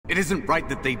It isn't right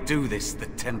that they do this, the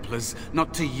Templars.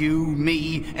 Not to you,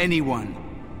 me, anyone.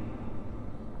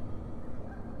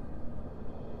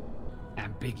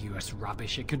 Ambiguous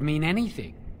rubbish, it could mean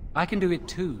anything. I can do it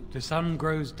too. The sun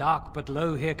grows dark, but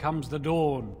lo, here comes the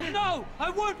dawn. No! I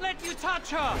won't let you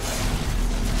touch her!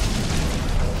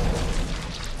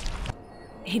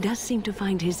 He does seem to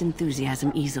find his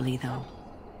enthusiasm easily, though.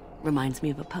 Reminds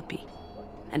me of a puppy.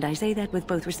 And I say that with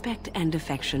both respect and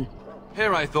affection.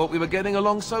 Here I thought we were getting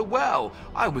along so well.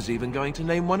 I was even going to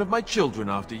name one of my children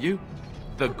after you.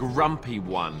 The Grumpy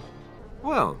One.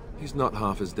 Well, he's not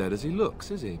half as dead as he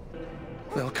looks, is he?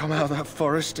 They'll come out of that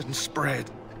forest and spread.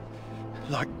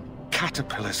 Like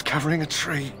caterpillars covering a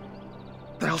tree.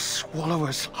 They'll swallow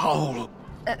us whole.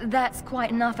 That's quite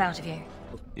enough out of you.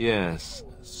 Yes,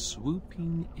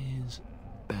 swooping is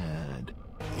bad.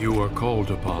 You are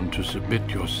called upon to submit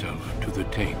yourself to the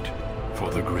taint for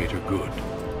the greater good.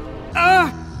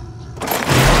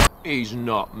 He's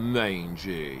not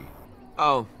mangy.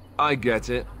 Oh, I get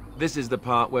it. This is the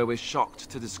part where we're shocked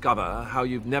to discover how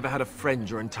you've never had a friend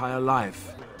your entire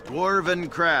life. Dwarven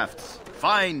crafts.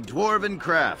 Fine dwarven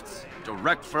crafts.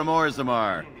 Direct from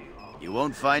Orzammar. You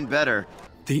won't find better.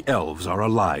 The elves are a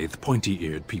lithe,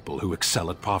 pointy-eared people who excel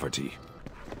at poverty.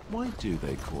 Why do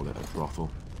they call it a brothel?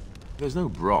 There's no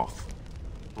broth.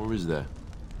 Or is there?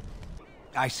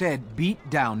 I said beat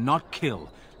down, not kill.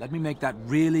 Let me make that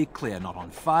really clear. Not on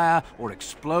fire, or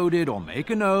exploded, or make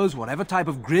a nose, whatever type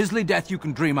of grisly death you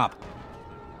can dream up.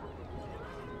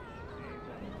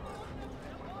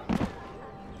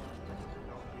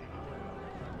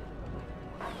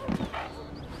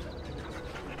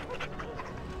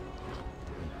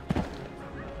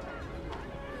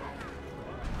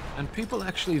 And people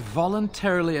actually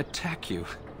voluntarily attack you.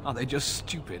 Are they just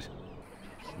stupid?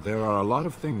 There are a lot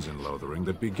of things in Lothering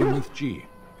that begin with G.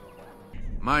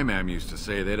 My mam used to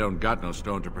say they don't got no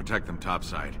stone to protect them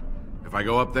topside. If I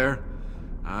go up there,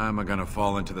 I'm gonna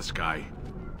fall into the sky.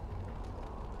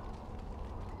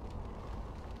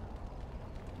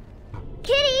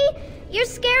 Kitty! You're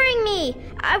scaring me!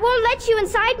 I won't let you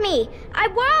inside me! I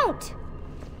won't!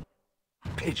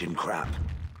 Pigeon crap.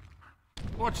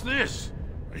 What's this?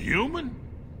 A human?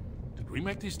 Did we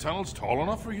make these tunnels tall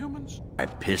enough for humans? I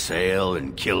piss ale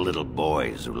and kill little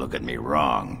boys who look at me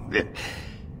wrong.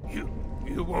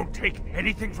 You won't take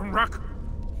anything from Ruck?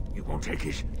 You won't take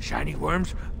his shiny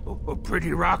worms or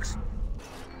pretty rocks?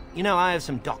 You know, I have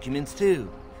some documents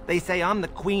too. They say I'm the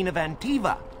Queen of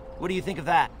Antiva. What do you think of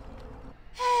that?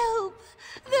 Help!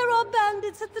 There are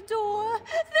bandits at the door.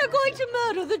 They're going to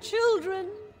murder the children.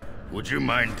 Would you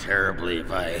mind terribly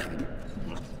if I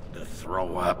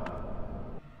throw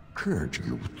up? Can't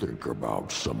you think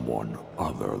about someone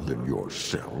other than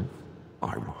yourself?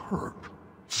 I'm hurt.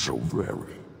 So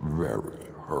very, very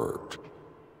hurt.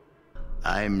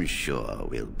 I'm sure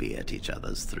we'll be at each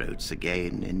other's throats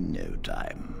again in no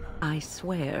time. I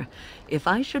swear, if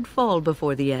I should fall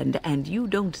before the end and you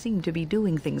don't seem to be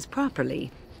doing things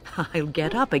properly, I'll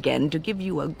get up again to give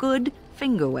you a good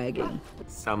finger wagging.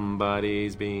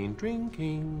 Somebody's been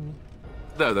drinking.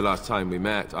 Though the last time we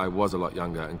met, I was a lot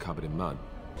younger and covered in mud.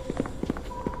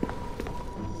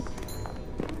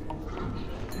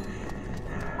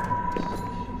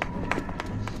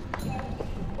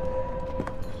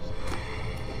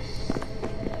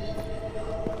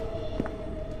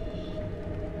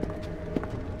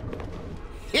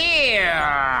 Here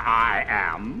I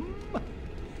am.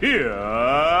 Here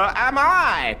am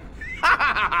I.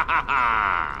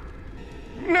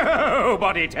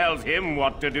 Nobody tells him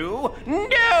what to do.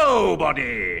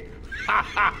 Nobody.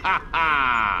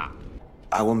 I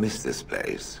will miss this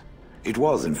place. It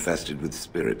was infested with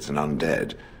spirits and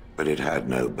undead, but it had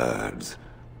no birds.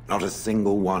 Not a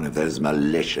single one of those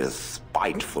malicious,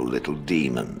 spiteful little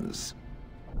demons.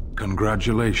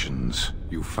 Congratulations,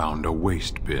 you found a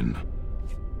waste bin.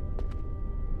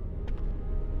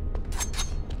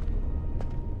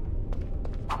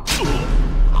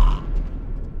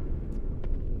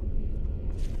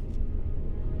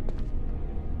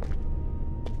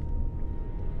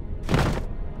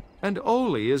 And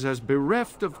Oli is as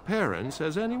bereft of parents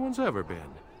as anyone's ever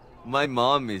been. My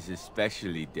mom is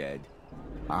especially dead.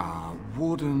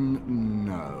 Warden,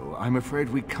 no. I'm afraid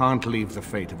we can't leave the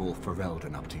fate of all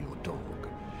Ferelden up to your dog.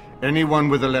 Anyone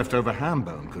with a leftover ham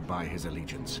bone could buy his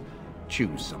allegiance.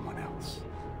 Choose someone else.